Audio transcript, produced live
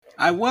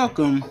I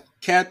welcome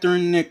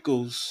Catherine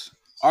Nichols,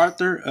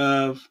 author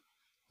of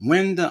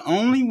When the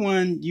Only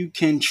One You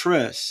Can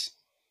Trust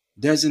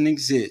Doesn't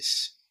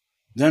Exist,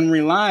 The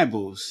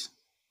Unreliables,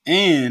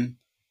 and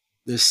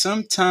The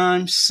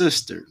Sometimes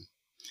Sister.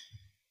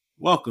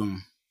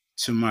 Welcome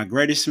to my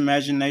Greatest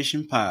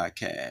Imagination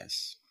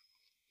podcast.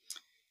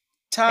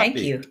 Thank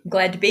Topic, you. I'm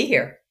glad to be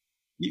here.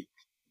 you,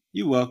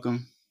 you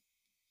welcome.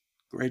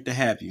 Great to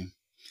have you.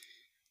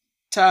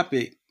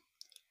 Topic,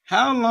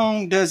 how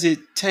long does it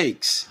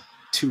takes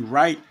to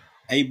write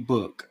a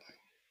book?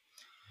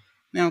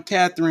 Now,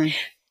 Catherine,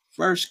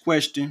 first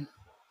question.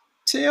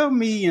 Tell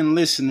me and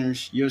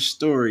listeners your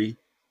story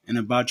and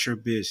about your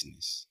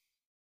business.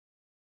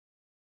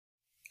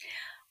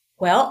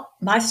 Well,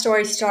 my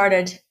story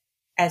started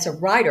as a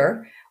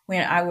writer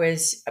when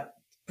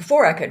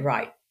before I could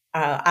write.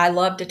 I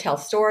loved to tell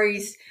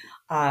stories.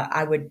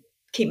 I would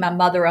keep my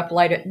mother up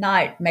late at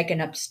night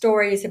making up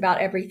stories about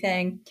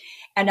everything.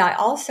 And I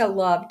also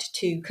loved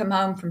to come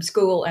home from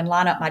school and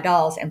line up my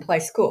dolls and play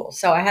school.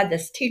 So I had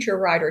this teacher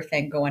writer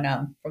thing going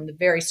on from the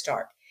very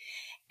start.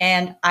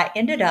 And I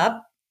ended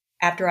up,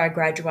 after I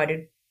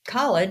graduated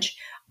college,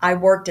 I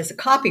worked as a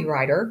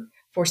copywriter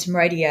for some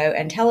radio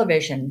and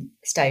television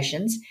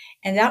stations,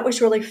 and that was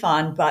really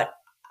fun. But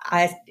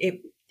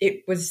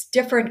it was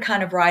different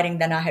kind of writing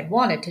than I had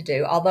wanted to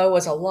do, although it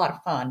was a lot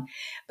of fun.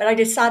 But I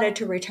decided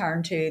to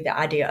return to the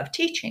idea of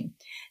teaching.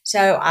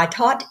 So I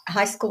taught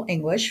high school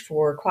English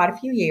for quite a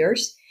few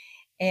years,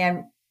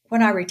 and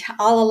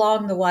all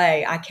along the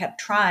way, I kept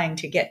trying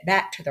to get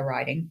back to the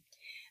writing.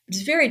 It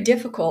was very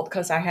difficult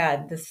because I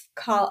had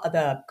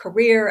the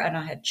career and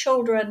I had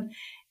children,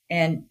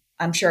 and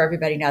I'm sure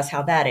everybody knows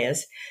how that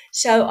is.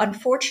 So,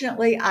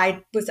 unfortunately,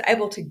 I was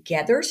able to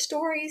gather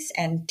stories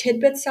and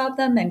tidbits of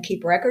them and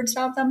keep records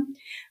of them,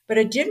 but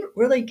I didn't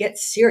really get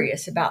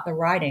serious about the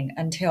writing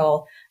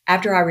until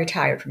after I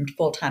retired from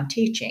full time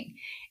teaching.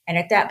 And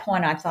at that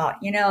point, I thought,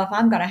 if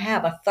I'm going to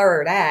have a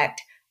third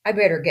act, I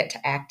better get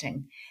to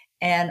acting.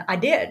 And I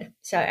did.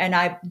 So, and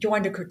I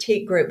joined a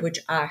critique group, which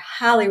I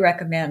highly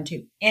recommend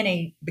to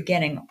any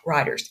beginning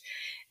writers.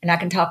 And I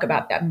can talk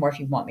about that more if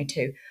you want me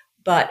to.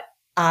 But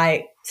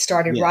I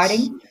started Yes.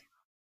 writing.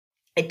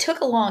 It took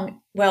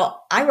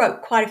I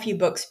wrote quite a few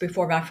books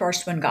before my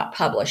first one got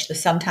published. The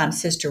Sometimes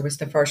Sister was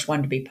the first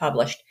one to be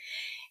published.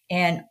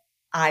 And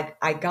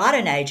I got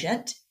an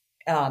agent,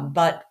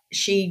 but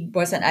she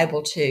wasn't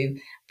able to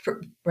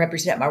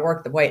represent my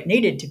work the way it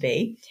needed to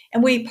be.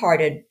 And we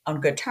parted on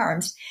good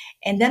terms.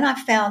 And then I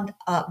found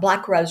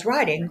Black Rose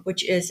Writing,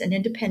 which is an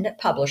independent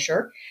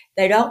publisher.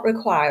 They don't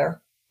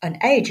require an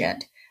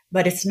agent,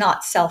 but it's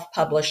not self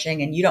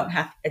publishing, and you don't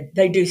have,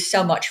 they do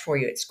so much for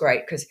you. It's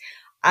great because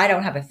I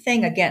don't have a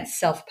thing against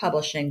self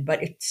publishing,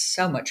 but it's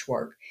so much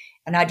work.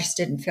 And I just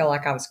didn't feel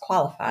like I was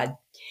qualified.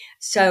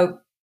 So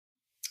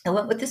I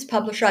went with this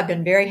publisher. I've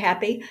been very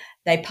happy.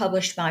 They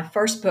published my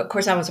first book. Of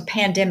course, I was a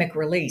pandemic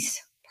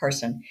release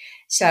person.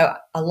 So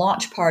a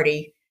launch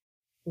party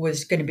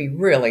was going to be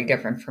really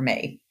different for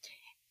me.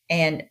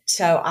 And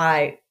so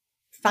I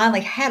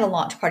finally had a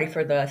launch party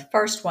for the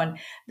first one.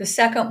 The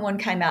second one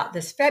came out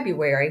this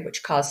February,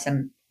 which caused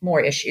some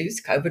more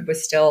issues. COVID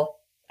was still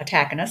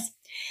attacking us.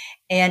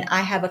 And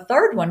I have a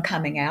third one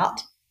coming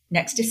out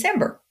next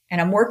December. And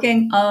I'm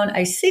working on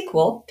a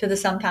sequel to The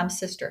Sometimes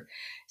Sister.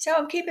 So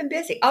I'm keeping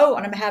busy. Oh,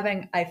 and I'm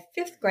having a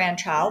fifth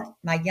grandchild.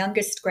 My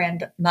youngest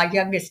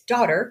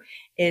daughter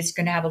is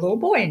going to have a little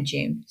boy in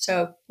June.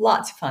 So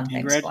lots of fun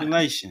things going on.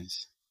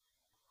 Congratulations.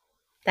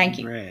 Thank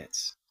you.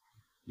 Congrats.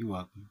 You're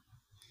welcome.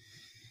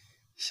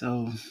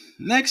 So,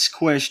 next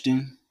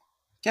question.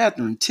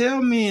 Catherine,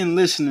 tell me and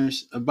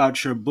listeners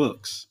about your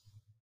books.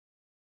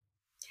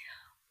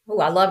 Oh,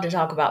 I love to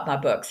talk about my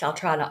books. I'll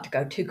try not to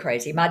go too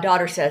crazy. My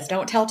daughter says,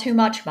 "Don't tell too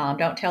much, Mom.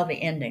 Don't tell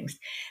the endings,"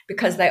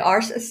 because they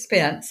are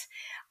suspense.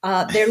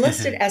 They're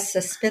listed as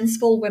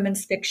suspenseful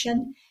women's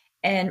fiction,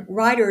 and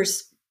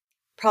writers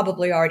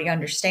probably already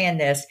understand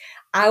this.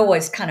 I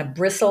always kind of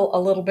bristle a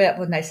little bit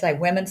when they say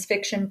women's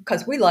fiction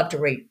because we love to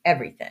read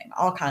everything,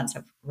 all kinds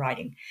of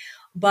writing.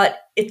 But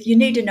if you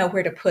need to know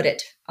where to put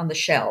it on the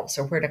shelves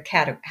or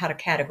how to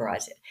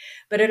categorize it.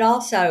 But it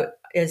also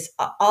is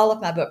all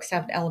of my books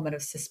have an element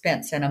of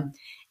suspense in them,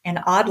 and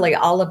oddly,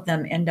 all of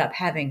them end up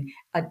having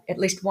at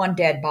least one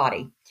dead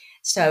body.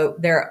 So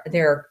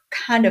they're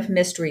kind of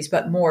mysteries,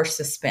 but more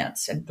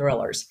suspense and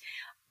thrillers.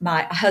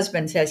 My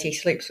husband says he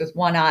sleeps with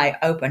one eye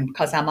open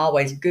because I'm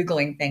always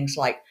Googling things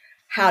like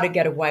how to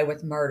get away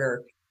with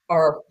murder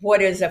or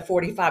what is a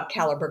 45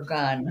 caliber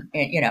gun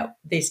and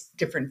these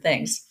different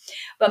things.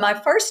 But my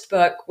first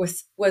book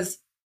was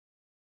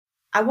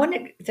I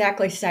wouldn't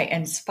exactly say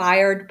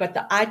inspired, but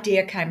the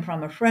idea came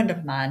from a friend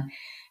of mine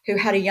who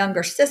had a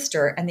younger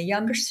sister, and the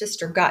younger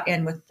sister got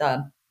in with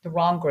the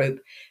wrong group.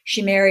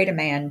 She married a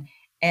man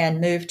and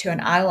moved to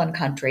an island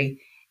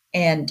country,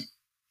 and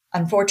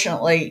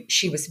unfortunately,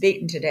 she was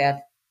beaten to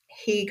death.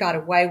 He got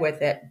away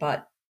with it,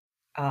 but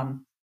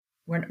um,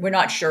 we're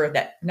not sure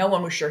that no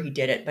one was sure he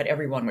did it, but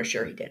everyone was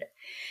sure he did it.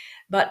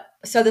 But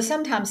so the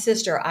Sometimes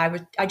Sister,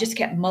 I just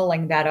kept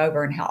mulling that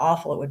over and how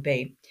awful it would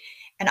be.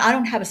 And I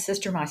don't have a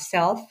sister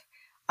myself.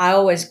 I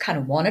always kind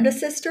of wanted a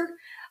sister.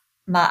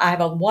 I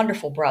have a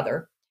wonderful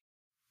brother,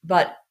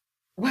 but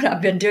when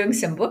I've been doing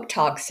some book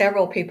talks,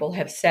 several people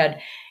have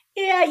said,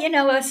 yeah,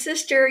 a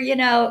sister,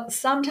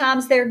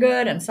 sometimes they're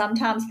good and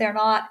sometimes they're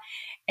not.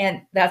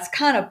 And that's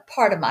kind of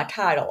part of my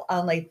title.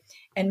 Only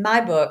in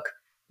my book,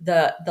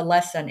 the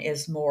lesson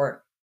is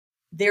more,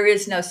 there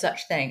is no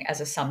such thing as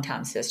a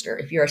sometimes sister.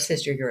 If you're a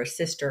sister, you're a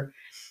sister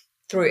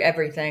through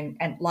everything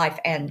and life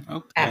and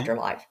Okay.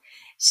 afterlife.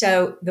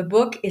 So the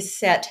book is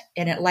set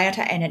in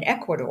Atlanta and in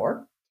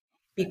Ecuador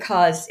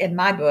because in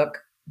my book,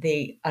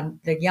 the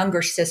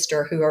younger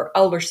sister, who her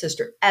older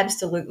sister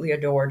absolutely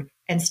adored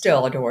and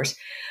still adores,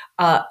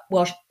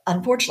 well,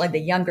 unfortunately,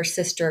 the younger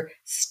sister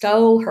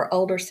stole her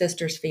older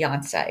sister's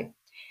fiance,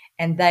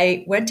 and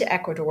they went to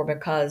Ecuador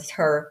because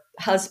her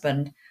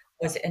husband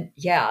was in.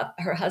 Yeah,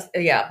 her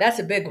husband. Yeah, that's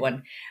a big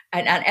one.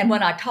 And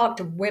when I talk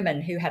to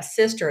women who have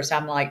sisters,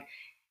 I'm like,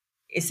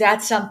 is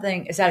that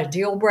something? Is that a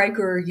deal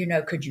breaker?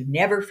 Could you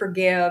never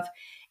forgive?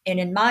 And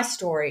in my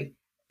story,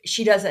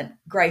 she doesn't.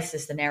 Grace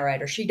is the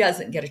narrator. She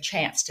doesn't get a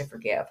chance to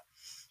forgive.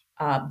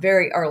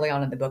 Very early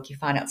on in the book, you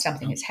find out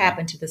something has Okay.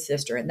 happened to the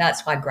sister, and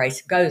that's why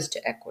Grace goes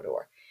to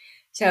Ecuador.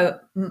 So,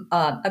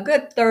 a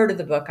good third of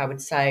the book, I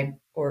would say,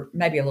 or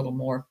maybe a little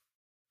more,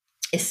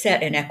 is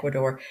set in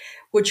Ecuador,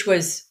 which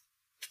was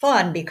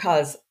fun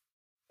because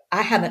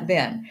I haven't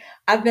been.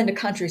 I've been to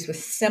countries with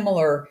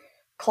similar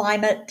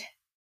climate,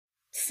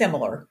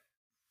 similar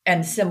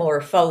and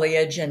similar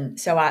foliage. And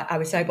so I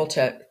was able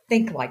to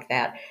think like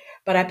that.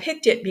 But I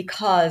picked it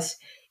because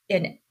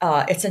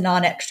it's a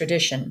non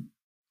extradition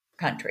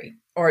country,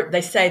 or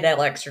they say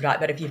they'll extradite,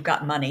 but if you've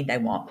got money, they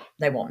won't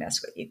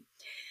mess with you.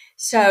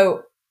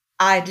 So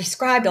I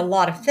described a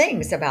lot of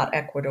things about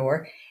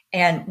Ecuador.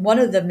 And one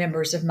of the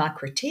members of my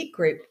critique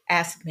group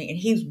asked me, and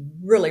he's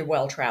really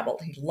well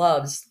traveled. He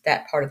loves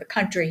that part of the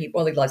country. He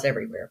loves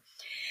everywhere.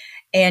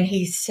 And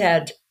he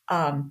said,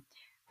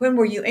 when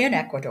were you in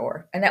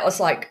Ecuador? And that was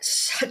like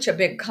such a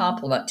big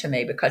compliment to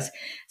me because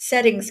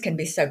settings can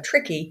be so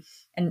tricky.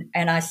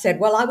 And I said,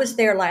 well, I was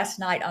there last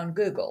night on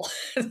Google.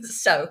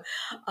 So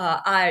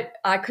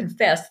I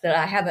confess that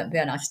I haven't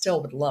been. I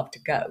still would love to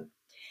go.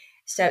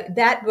 So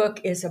that book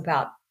is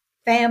about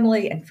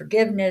family and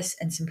forgiveness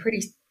and some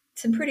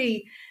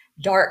pretty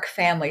dark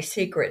family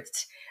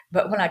secrets.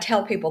 But when I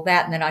tell people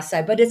that, and then I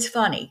say, but it's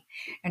funny,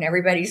 and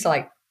everybody's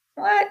like,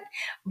 what?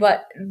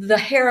 But the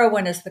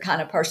heroine is the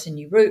kind of person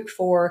you root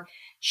for.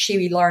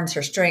 She learns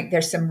her strength.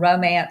 There's some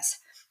romance.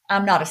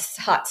 I'm not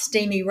a hot,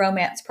 steamy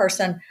romance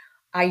person.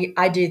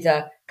 I do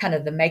the kind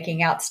of the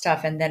making out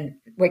stuff and then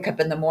wake up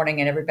in the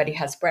morning and everybody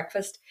has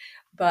breakfast.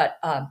 But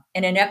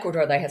and in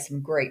Ecuador they have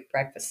some great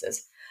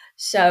breakfasts.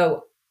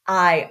 So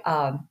I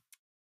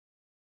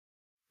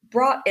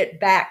brought it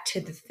back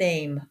to the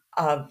theme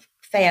of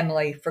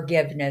family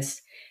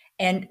forgiveness.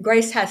 And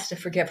Grace has to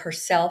forgive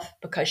herself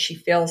because she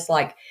feels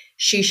like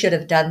she should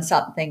have done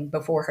something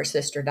before her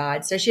sister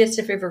died. So she has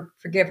to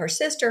forgive her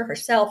sister,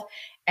 herself,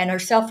 and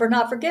herself for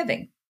not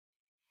forgiving.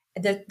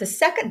 The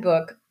second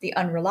book, The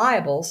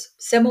Unreliables,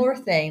 similar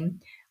theme.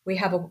 We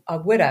have a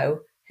widow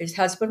whose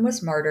husband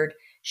was murdered.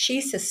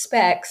 She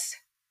suspects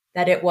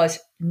that it was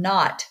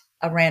not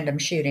a random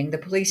shooting. The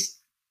police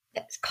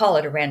call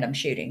it a random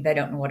shooting. They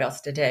don't know what else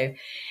to do.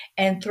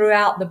 And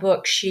throughout the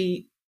book,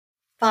 she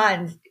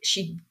finds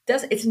she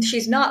does.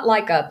 She's not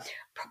like a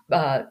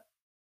uh,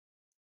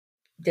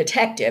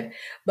 detective,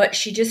 but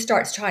she just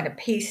starts trying to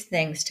piece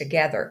things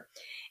together.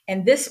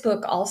 And this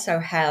book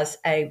also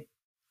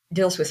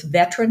deals with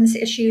veterans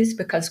issues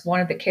because one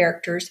of the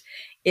characters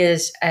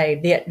is a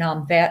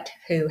Vietnam vet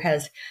who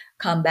has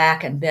come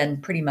back and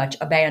been pretty much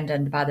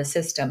abandoned by the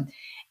system.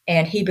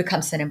 And he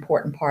becomes an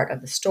important part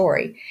of the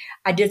story.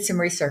 I did some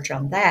research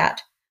on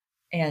that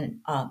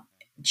and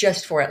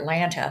just for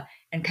Atlanta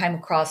and came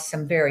across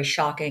some very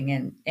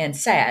shocking and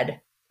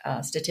sad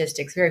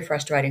statistics, very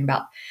frustrating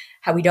about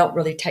how we don't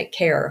really take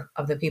care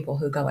of the people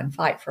who go and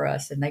fight for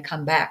us. And they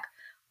come back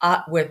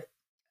with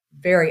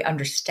very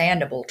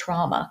understandable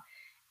trauma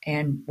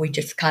and we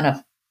just kind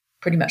of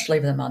pretty much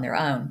leave them on their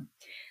own.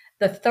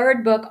 The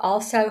third book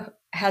also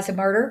has a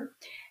murder.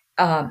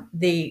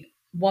 The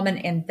woman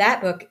in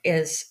that book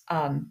is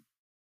a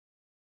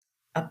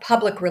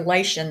public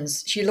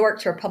relations, she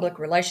works for a public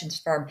relations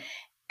firm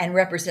and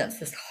represents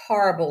this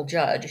horrible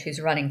judge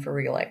who's running for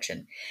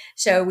reelection.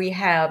 So we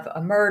have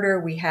a murder,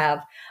 we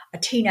have a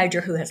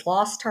teenager who has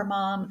lost her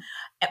mom.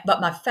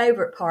 But my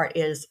favorite part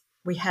is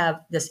we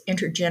have this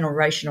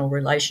intergenerational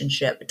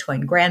relationship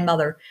between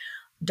grandmother,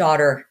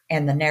 daughter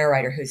and the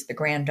narrator, who's the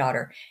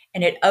granddaughter.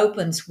 And it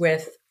opens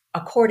with,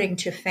 according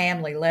to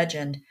family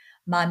legend,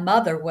 my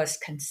mother was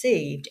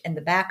conceived in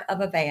the back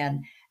of a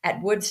van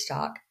at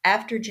Woodstock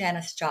after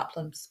Janis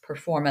Joplin's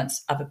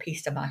performance of A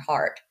Piece of My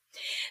Heart.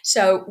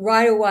 So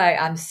right away,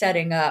 I'm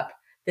setting up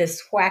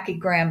this wacky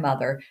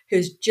grandmother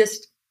who's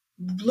just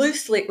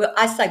loosely, well,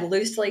 I say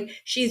loosely,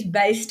 she's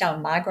based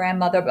on my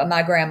grandmother, but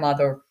my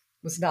grandmother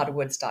was not a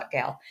Woodstock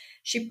gal.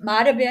 She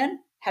might have been,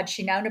 had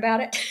she known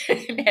about it.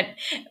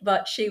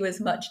 But she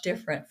was much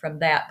different from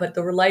that. But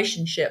the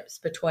relationships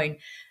between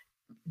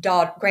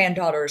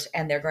granddaughters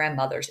and their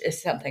grandmothers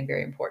is something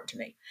very important to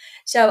me.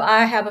 So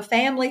I have a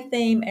family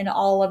theme in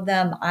all of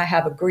them. I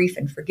have a grief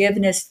and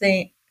forgiveness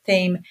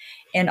theme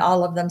in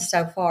all of them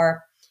so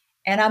far.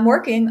 And I'm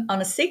working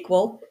on a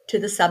sequel to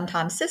The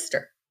Sometimes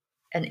Sister.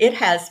 And it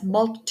has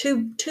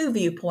two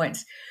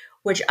viewpoints,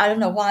 which I don't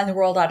know why in the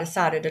world I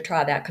decided to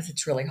try that because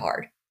it's really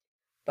hard.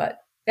 But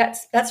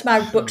that's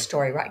my book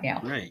story right now.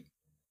 Great.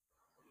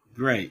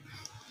 Great.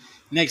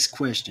 Next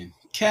question.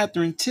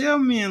 Catherine, tell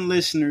me and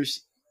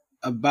listeners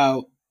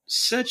about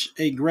such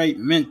a great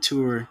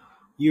mentor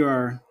you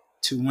are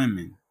to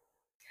women.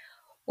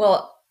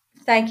 Well,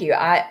 thank you.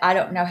 I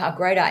don't know how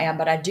great I am,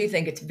 but I do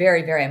think it's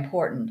very, very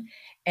important.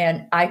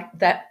 And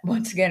that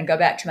once again, go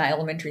back to my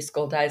elementary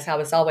school days. I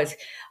was always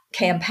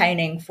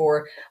campaigning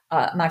for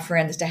my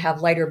friends to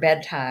have later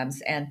bedtimes.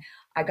 And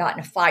I got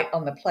in a fight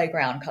on the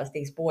playground because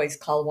these boys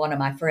called one of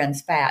my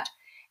friends fat.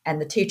 And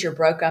the teacher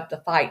broke up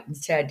the fight and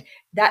said,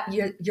 that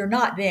you're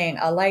not being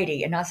a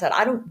lady. And I said,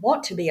 I don't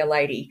want to be a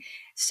lady.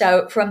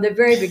 So from the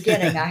very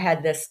beginning, I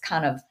had this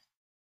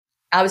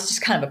I was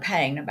just kind of a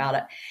pain about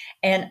it.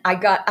 And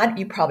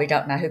you probably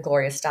don't know who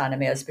Gloria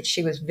Steinem is, but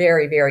she was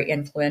very, very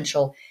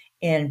influential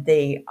in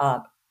the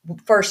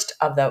first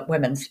of the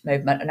women's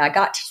movement. And I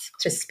got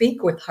to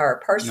speak with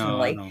her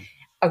personally. No.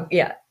 Oh,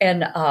 yeah.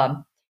 And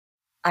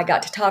I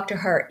got to talk to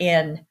her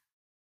in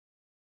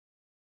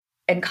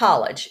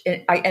college,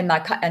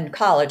 in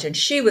college, and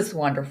she was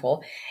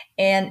wonderful.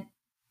 And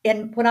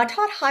when I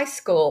taught high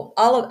school,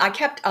 I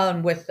kept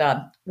on with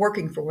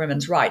working for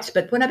women's rights.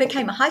 But when I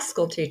became a high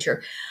school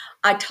teacher,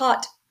 I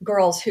taught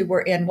girls who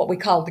were in what we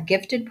call the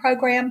gifted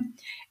program,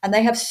 and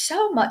they have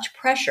so much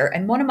pressure.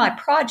 And one of my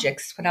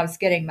projects when I was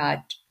getting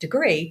my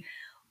degree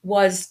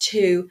was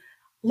to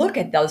look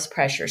at those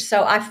pressures.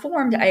 So I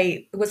formed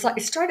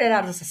it started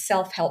out as a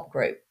self-help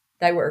group.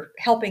 They were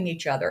helping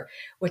each other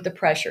with the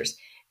pressures.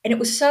 And it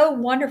was so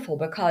wonderful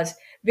because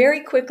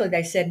very quickly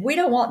they said, we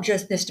don't want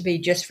this to be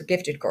just for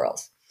gifted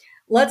girls.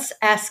 Let's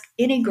ask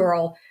any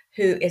girl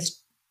who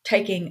is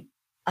taking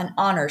an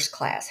honors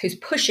class, who's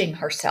pushing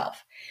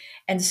herself.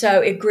 And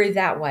so it grew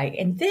that way.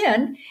 And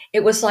then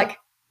it was like,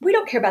 we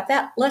don't care about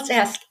that. Let's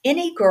ask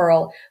any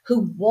girl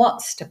who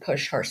wants to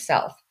push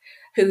herself,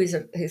 who's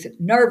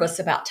nervous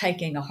about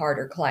taking a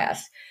harder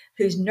class,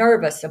 who's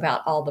nervous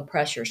about all the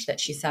pressures that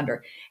she's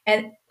under.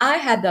 And I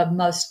had the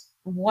most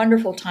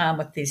wonderful time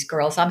with these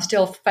girls. I'm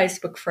still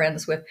Facebook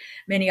friends with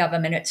many of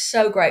them, and it's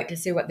so great to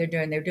see what they're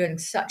doing. They're doing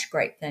such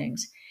great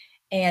things.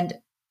 And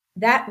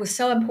that was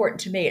so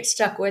important to me. It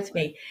stuck with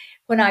me.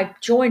 When I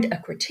joined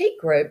a critique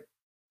group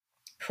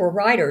for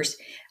writers,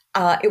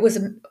 it was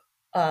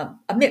a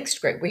mixed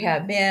group. We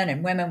have men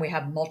and women. We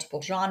have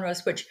multiple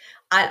genres, which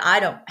I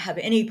don't have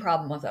any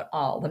problem with at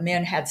all. The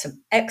men had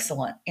some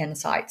excellent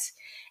insights.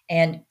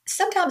 And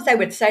sometimes they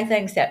would say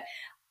things that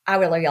I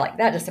would be like,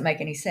 that doesn't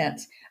make any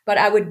sense. But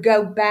I would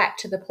go back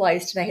to the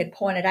place they had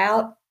pointed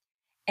out.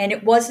 And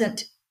it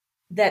wasn't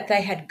that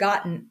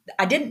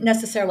I didn't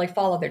necessarily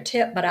follow their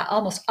tip, but I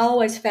almost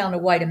always found a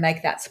way to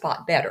make that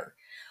spot better,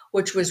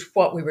 which was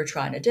what we were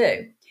trying to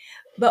do.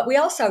 But we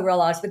also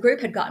realized the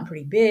group had gotten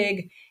pretty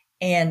big,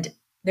 and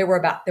there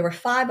were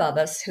 5 of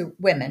us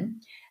women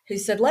who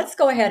said, let's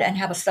go ahead and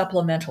have a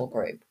supplemental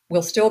group.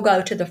 We'll still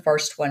go to the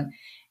first one,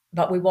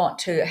 but we want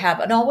to have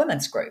an all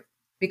women's group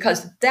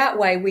because that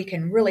way we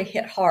can really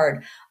hit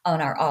hard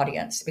on our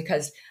audience.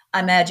 Because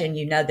I imagine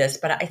you know this,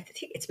 but I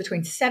think it's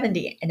between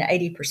 70 and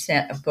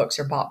 80% of books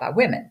are bought by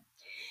women.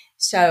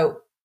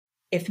 So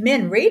if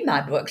men read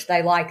my books,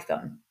 they like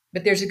them.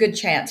 But there's a good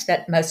chance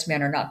that most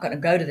men are not going to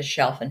go to the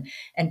shelf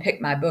and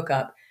pick my book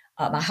up.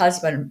 My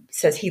husband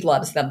says he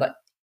loves them, but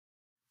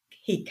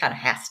he kind of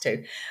has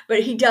to.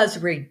 But he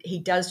does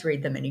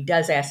read them, and he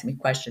does ask me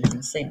questions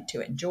and seem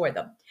to enjoy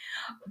them.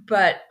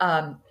 But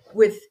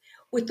with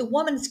the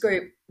women's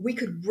group, we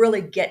could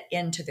really get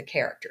into the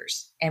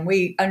characters, and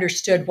we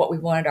understood what we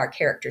wanted our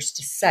characters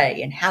to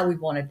say and how we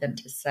wanted them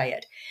to say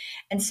it.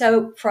 And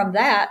so from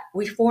that,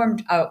 we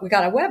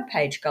got a web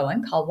page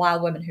going called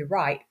Wild Women Who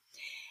Write.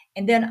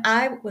 And then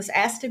I was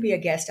asked to be a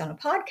guest on a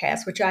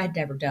podcast, which I had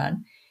never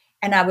done.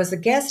 And I was a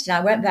guest, and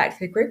I went back to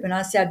the group and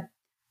I said,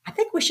 I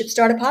think we should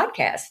start a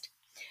podcast.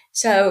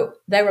 So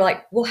they were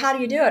like, well, how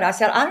do you do it? I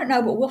said, I don't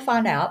know, but we'll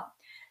find out.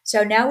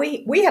 So now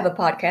we have a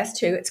podcast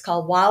too. It's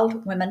called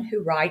Wild Women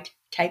Who Write,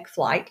 Take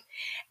Flight.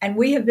 And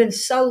we have been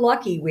so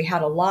lucky. We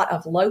had a lot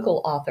of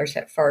local authors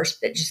at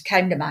first that just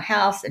came to my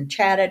house and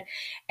chatted.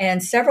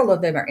 And several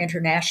of them are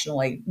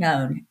internationally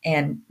known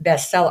and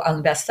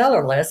on the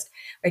bestseller list.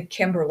 Like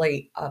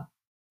Kimberly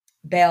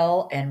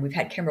Bell, and we've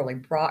had Kimberly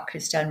Brock,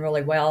 who's done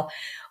really well.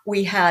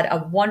 We had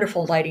a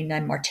wonderful lady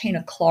named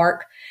Martina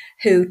Clark,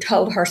 who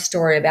told her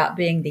story about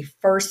being the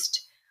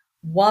first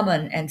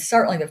woman, and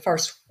certainly the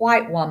first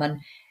white woman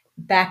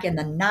back in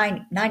the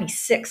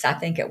 96, I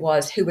think it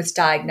was, who was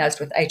diagnosed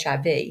with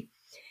HIV.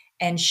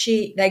 And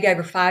they gave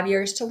her 5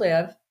 years to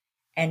live,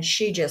 and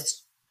she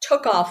just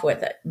took off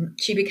with it.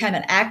 She became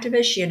an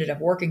activist. She ended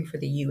up working for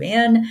the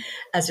UN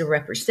as a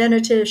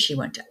representative. She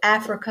went to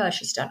Africa.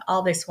 She's done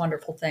all these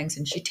wonderful things,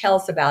 and she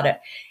tells about it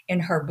in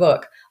her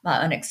book, My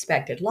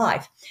Unexpected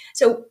Life.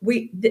 So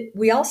we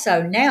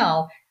also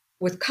now,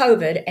 with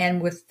COVID and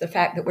with the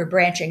fact that we're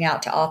branching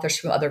out to authors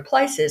from other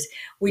places,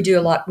 we do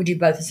a lot. We do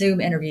both Zoom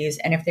interviews,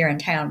 and if they're in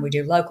town, we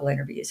do local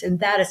interviews, and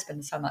that has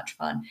been so much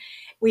fun.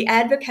 We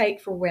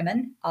advocate for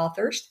women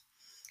authors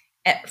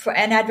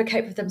and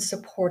advocate for them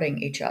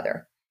supporting each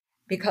other,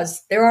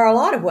 because there are a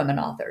lot of women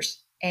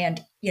authors.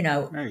 And,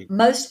 Right.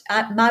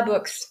 my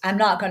books, I'm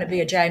not going to be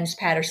a James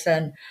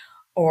Patterson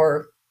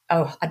or,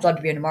 oh, I'd love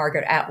to be a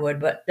Margaret Atwood,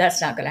 but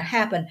that's not going to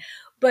happen.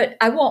 But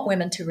I want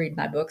women to read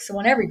my books. I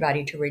want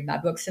everybody to read my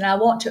books. And I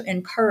want to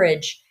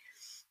encourage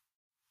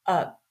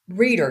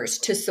readers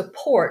to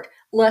support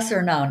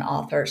lesser known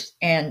authors.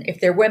 And if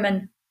they're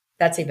women,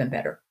 that's even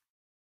better.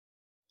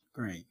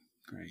 Great.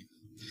 Great.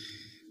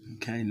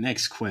 Okay.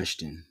 Next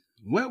question.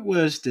 What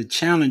was the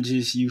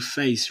challenges you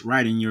faced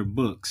writing your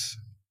books?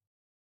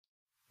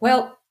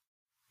 Well,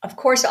 of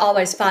course,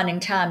 always finding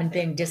time and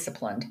being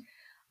disciplined.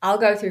 I'll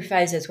go through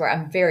phases where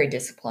I'm very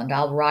disciplined.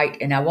 I'll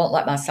write and I won't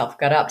let myself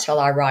get up till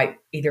I write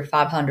either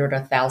 500 or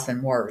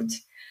 1,000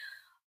 words.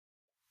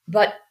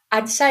 But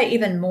I'd say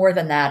even more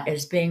than that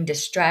is being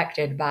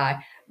distracted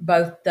by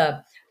both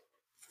the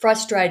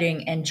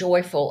frustrating and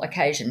joyful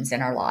occasions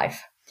in our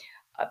life.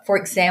 For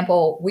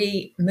example,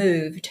 we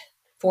moved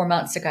 4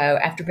 months ago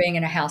after being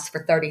in a house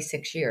for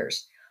 36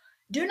 years.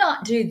 Do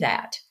not do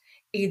that.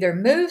 Either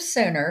move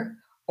sooner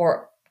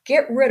or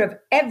get rid of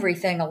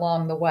everything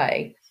along the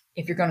way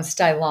if you're going to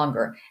stay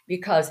longer,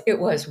 because it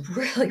was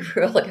really,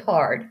 really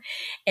hard.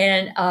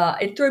 And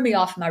it threw me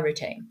off my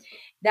routine.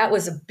 That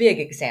was a big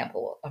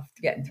example of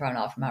getting thrown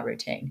off my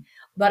routine.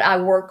 But I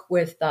work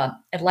with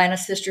Atlanta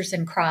Sisters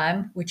in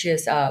Crime, which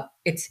is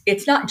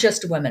it's not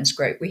just a women's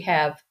group. We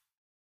have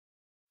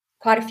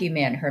quite a few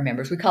men who are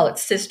members. We call it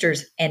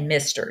Sisters and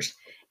Misters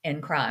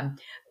in Crime.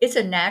 It's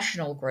a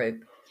national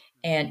group,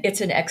 and it's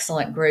an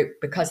excellent group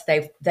because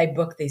they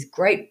book these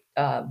great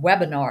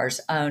webinars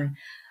on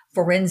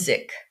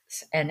forensics,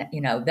 and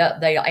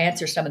they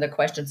answer some of the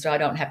questions, so I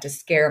don't have to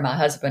scare my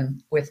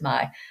husband with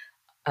my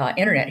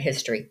internet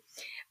history.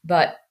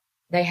 But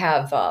they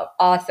have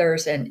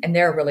authors, and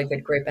they're a really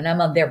good group, and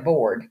I'm on their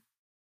board.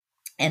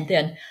 And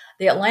then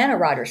the Atlanta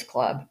Writers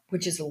Club,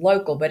 which is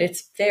local, but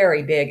it's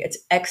very big. It's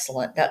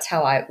excellent. That's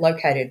how I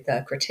located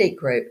the critique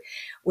group.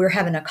 We're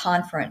having a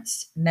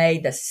conference May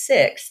the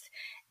 6th,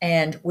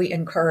 and we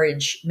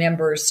encourage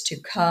members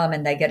to come,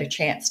 and they get a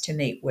chance to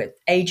meet with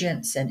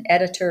agents and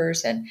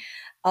editors and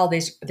all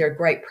these. They're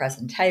great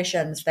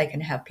presentations. They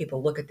can have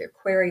people look at their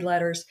query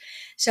letters.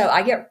 So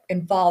I get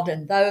involved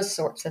in those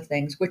sorts of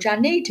things, which I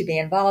need to be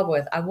involved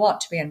with. I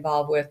want to be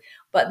involved with,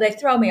 but they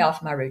throw me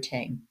off my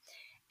routine.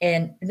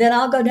 And then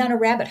I'll go down a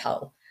rabbit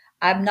hole.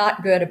 I'm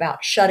not good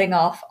about shutting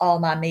off all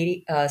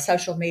my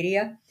social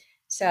media.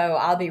 So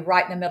I'll be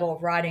right in the middle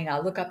of writing.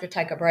 I'll look up to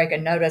take a break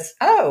and notice,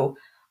 oh,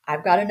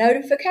 I've got a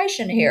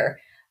notification here.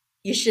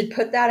 You should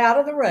put that out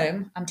of the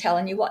room. I'm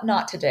telling you what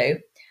not to do.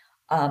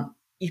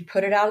 You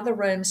put it out of the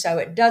room so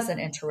it doesn't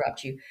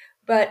interrupt you.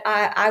 But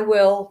I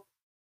will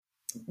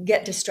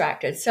get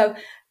distracted. So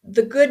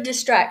the good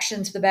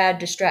distractions, the bad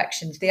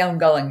distractions, the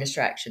ongoing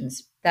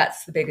distractions,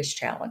 that's the biggest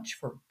challenge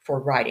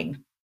for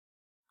writing.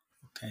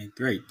 Okay,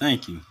 great.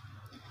 Thank you.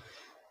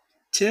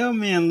 Tell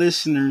me and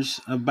listeners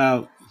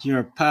about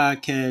your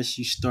podcast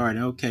you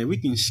started. Okay, we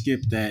can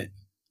skip that.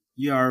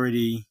 You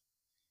already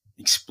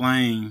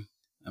explained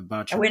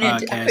about your I podcast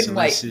couldn't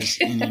unless wait. there's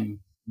any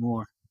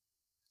more.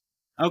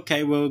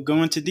 Okay, well,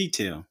 go into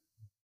detail.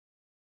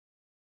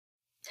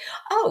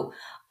 Oh,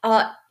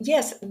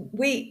 yes,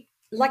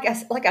 like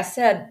I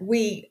said,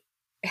 we've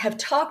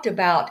talked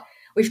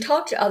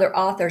to other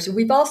authors, and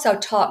we've also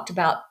talked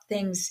about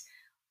things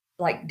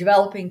like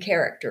developing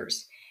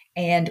characters.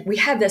 And we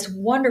have this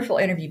wonderful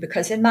interview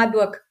because in my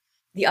book,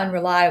 The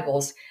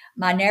Unreliables,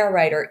 my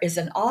narrator is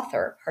an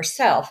author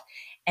herself,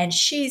 and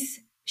she's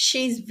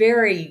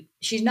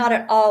not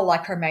at all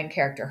like her main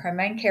character. Her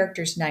main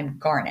character is named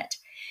Garnet,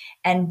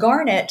 and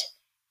Garnet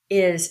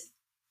is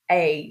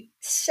a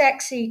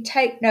sexy,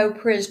 take no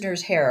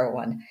prisoners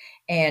heroine.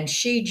 And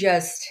she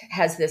just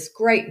has this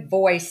great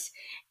voice.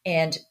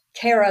 And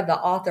Kara, the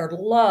author,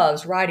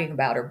 loves writing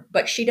about her,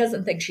 but she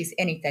doesn't think she's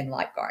anything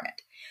like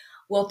Garnet.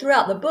 Well,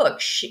 throughout the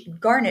book,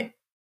 Garnet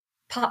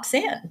pops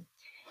in.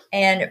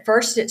 And at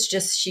first, it's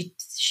just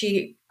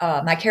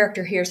my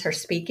character hears her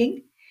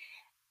speaking,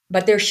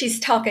 but there she's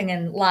talking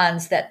in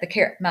lines that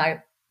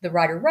the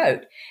writer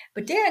wrote.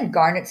 But then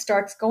Garnet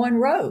starts going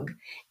rogue,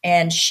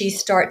 and she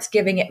starts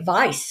giving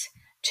advice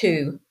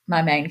to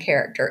my main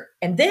character.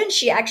 And then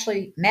she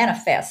actually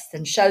manifests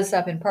and shows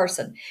up in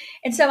person.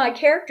 And so my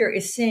character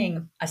is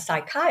seeing a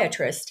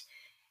psychiatrist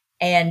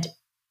and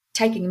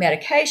taking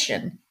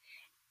medication.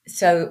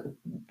 So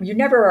you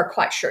never are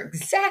quite sure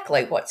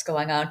exactly what's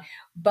going on.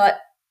 But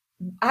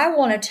I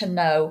wanted to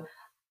know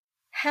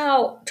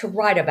how to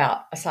write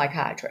about a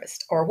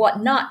psychiatrist or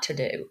what not to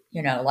do.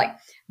 Like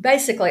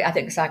basically, I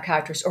think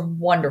psychiatrists are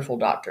wonderful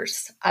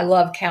doctors. I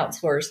love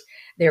counselors.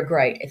 They're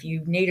great. If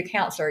you need a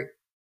counselor,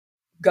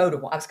 go to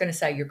one. I was going to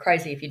say you're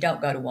crazy if you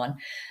don't go to one,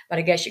 but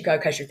I guess you go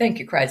because you think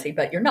you're crazy,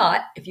 but you're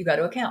not if you go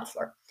to a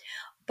counselor.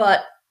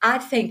 But I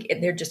think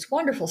they're just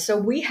wonderful. So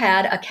we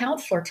had a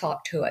counselor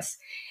talk to us.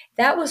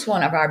 That was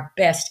one of our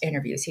best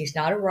interviews. He's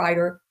not a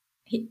writer,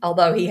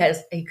 although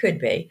he could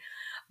be,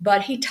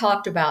 but he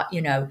talked about,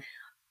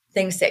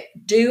 things that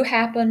do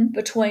happen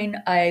between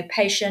a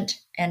patient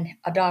and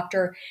a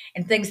doctor,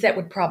 and things that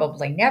would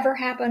probably never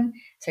happen,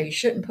 so you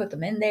shouldn't put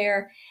them in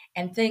there,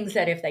 and things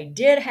that if they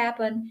did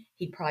happen,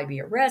 he'd probably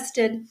be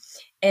arrested.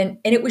 And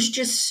it was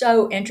just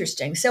so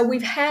interesting. So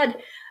we've had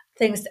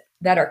things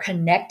that are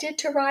connected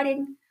to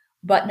writing,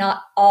 but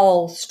not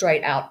all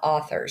straight out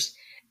authors.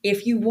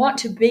 If you want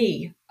to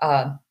be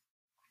an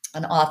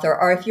author,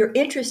 or if you're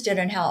interested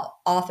in how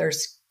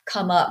authors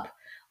come up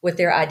with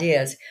their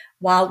ideas,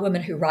 Wild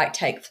Women Who Write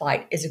Take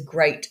Flight is a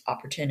great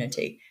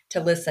opportunity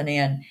to listen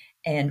in.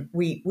 And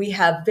we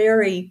have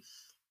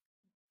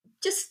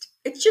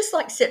it's just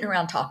like sitting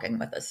around talking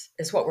with us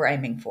is what we're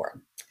aiming for.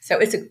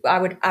 So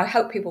I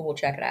hope people will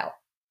check it out.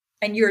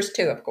 And yours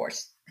too, of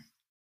course.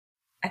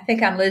 I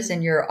think I'm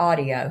losing your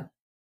audio.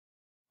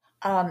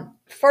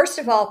 First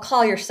of all,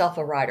 call yourself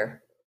a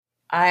writer.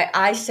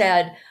 I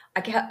said,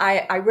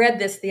 I read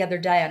this the other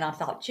day and I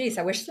thought, geez,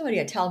 I wish somebody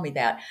had told me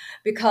that,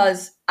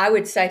 because I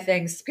would say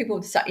things, people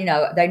would say,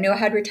 they knew I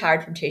had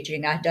retired from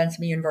teaching. I had done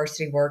some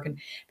university work and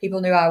people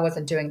knew I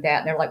wasn't doing that.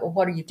 And they're like, well,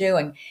 what are you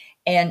doing?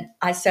 And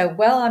I said,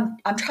 well,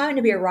 I'm trying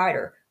to be a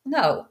writer.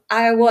 No,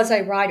 I was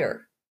a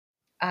writer.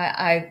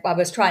 I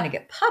was trying to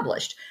get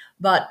published,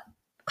 but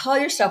call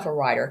yourself a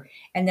writer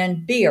and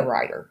then be a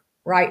writer.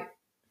 Write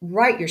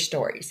your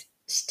stories,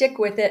 stick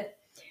with it,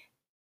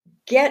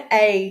 get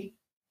a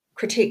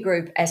critique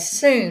group as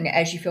soon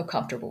as you feel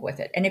comfortable with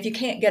it. And if you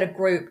can't get a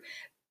group,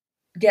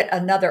 get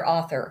another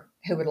author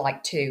who would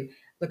like to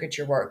look at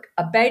your work.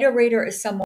 A beta reader is someone